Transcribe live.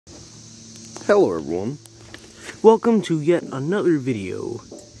Hello everyone, welcome to yet another video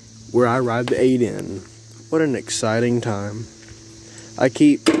where I ride the 8N. What an exciting time. I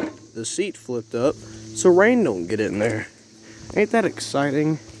keep the seat flipped up so rain don't get in there. Ain't that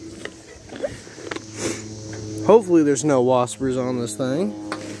exciting? Hopefully there's no waspers on this thing.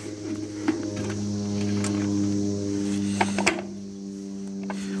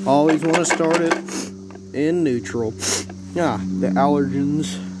 Always want to start it in neutral. The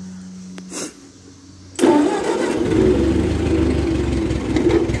allergens.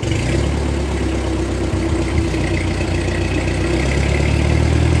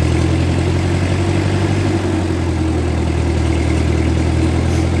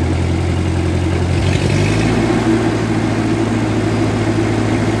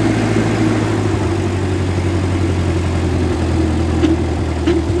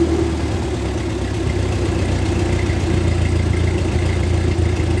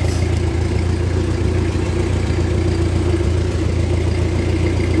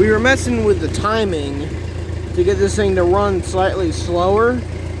 We were messing with the timing to get this thing to run slightly slower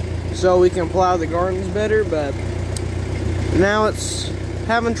so we can plow the gardens better, but now it's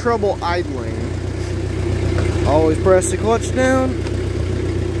having trouble idling. Always press the clutch down.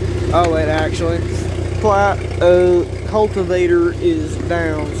 Oh wait, actually, cultivator is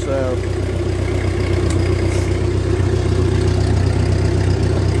down, so.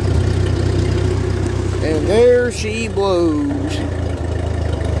 And there she blows.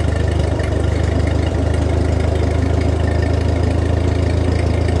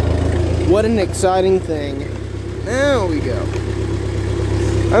 What an exciting thing. There we go.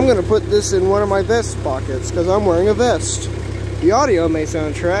 I'm going to put this in one of my vest pockets because I'm wearing a vest. The audio may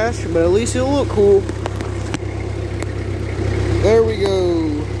sound trash, but at least it'll look cool. There we go.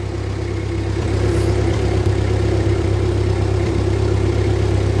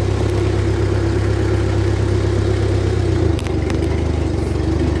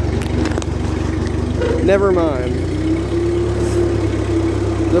 Never mind.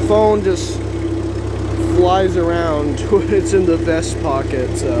 The phone just flies around when it's in the vest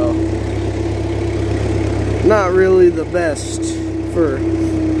pocket, so not really the best for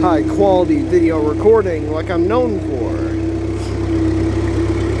high quality video recording like I'm known for.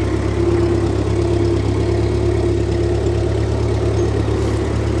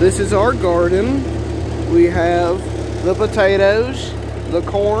 This is our garden. We have the potatoes, the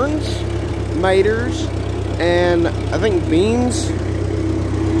corns, maters, and I think beans.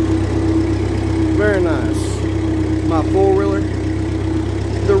 Very nice. My four-wheeler,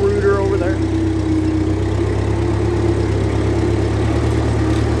 the rooter over there.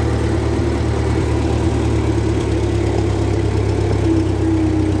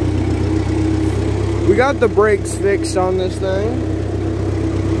 We got the brakes fixed on this thing.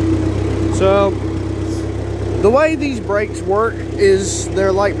 So, the way these brakes work is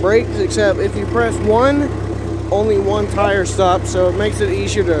they're like brakes, except if you press one, only one tire stops, so it makes it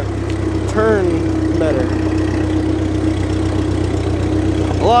easier to turn better.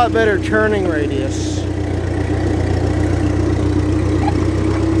 A lot better turning radius.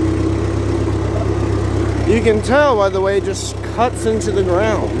 You can tell by the way it just cuts into the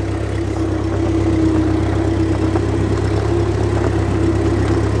ground.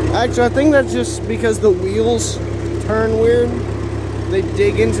 Actually, I think that's just because the wheels turn weird. They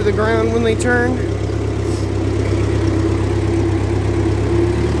dig into the ground when they turn.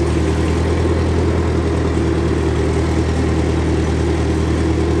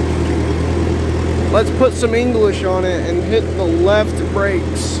 Let's put some English on it and hit the left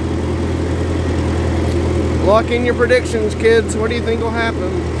brakes. Lock in your predictions, kids. What do you think will happen?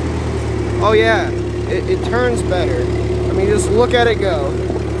 Oh yeah, it turns better. I mean, just look at it go.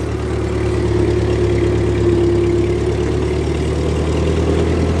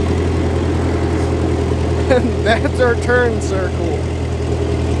 And that's our turn circle.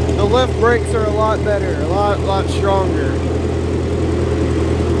 The left brakes are a lot better, a lot stronger.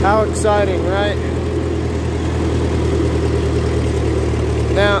 How exciting, right?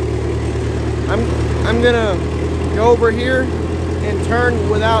 Now, I'm gonna go over here and turn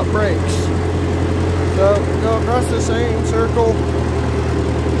without brakes. So, go across the same circle.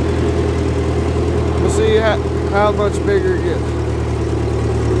 We'll see how much bigger it gets.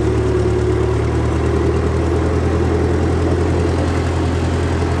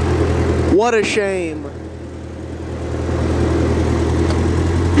 What a shame.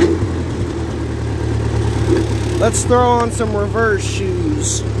 Let's throw on some reverse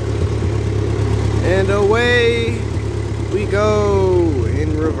shoes. And away we go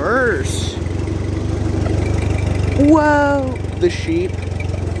in reverse. Whoa! The sheep.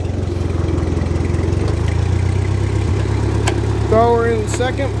 1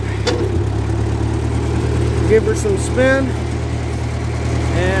 second. Give her some spin.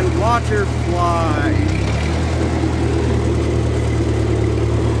 And watch her fly.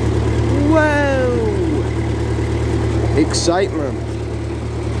 Whoa! Excitement.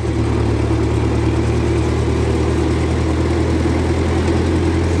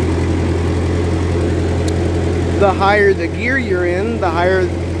 The higher the gear you're in, the higher,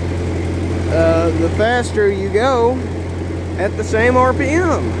 the faster you go at the same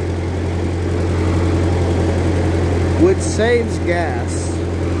RPM, which saves gas.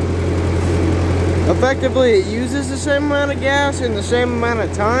 Effectively, it uses the same amount of gas in the same amount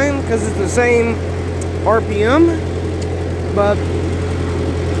of time because it's the same RPM, but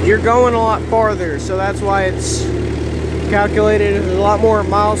you're going a lot farther, so that's why it's calculated as a lot more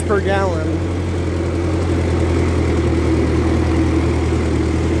miles per gallon.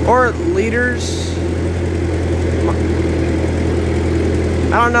 Or liters.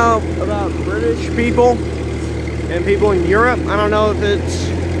 I don't know about British people and people in Europe. I don't know if it's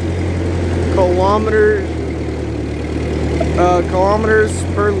kilometers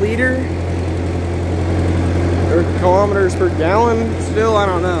per liter or kilometers per gallon. Still, I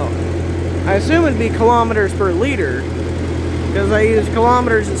don't know. I assume it'd be kilometers per liter because I use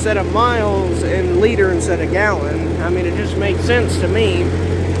kilometers instead of miles and liter instead of gallon. I mean, it just makes sense to me.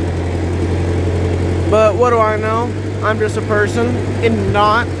 But what do I know? I'm just a person in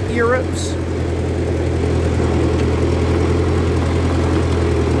not Europe's.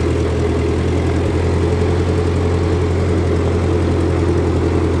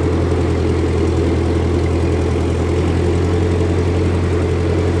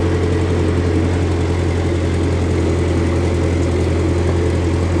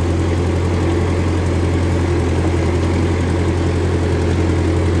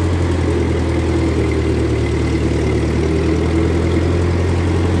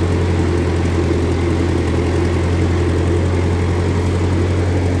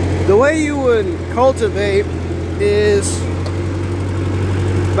 The way you would cultivate is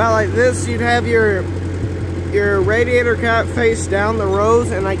about like this. You'd have your radiator cap face down the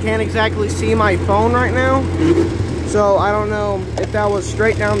rows, and I can't exactly see my phone right now, so I don't know if that was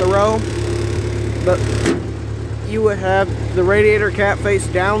straight down the row, but you would have the radiator cap face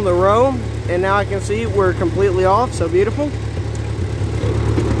down the row, and now I can see we're completely off, so beautiful.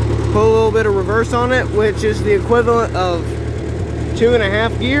 Put a little bit of reverse on it, which is the equivalent of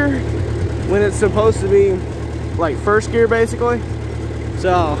 2.5 gear when it's supposed to be like first gear basically.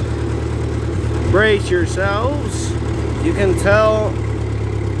 So brace yourselves. You can tell.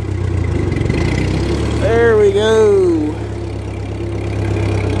 There we go.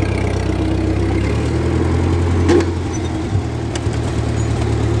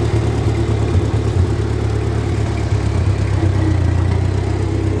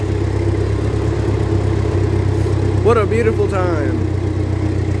 What a beautiful time.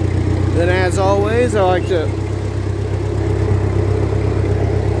 Then as always, I like to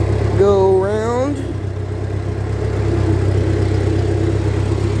go around,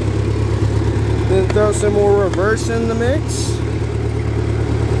 then throw some more reverse in the mix.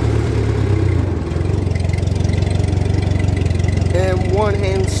 And one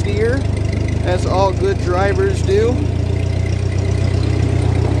hand steer, as all good drivers do.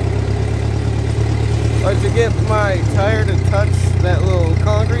 I like to get my tire to touch that little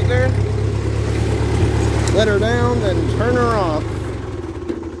concrete there. Let her down, then turn her off.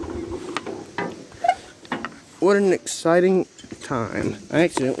 What an exciting time. I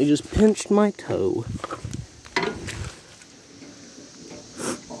accidentally just pinched my toe.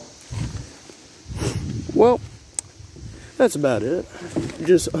 Well, that's about it.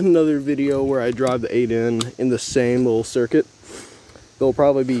 Just another video where I drive the 8N in the same little circuit. There'll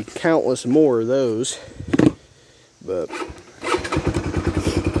probably be countless more of those. But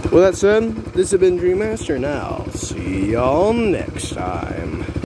with that said, this has been Dreammaster, and I'll see y'all next time.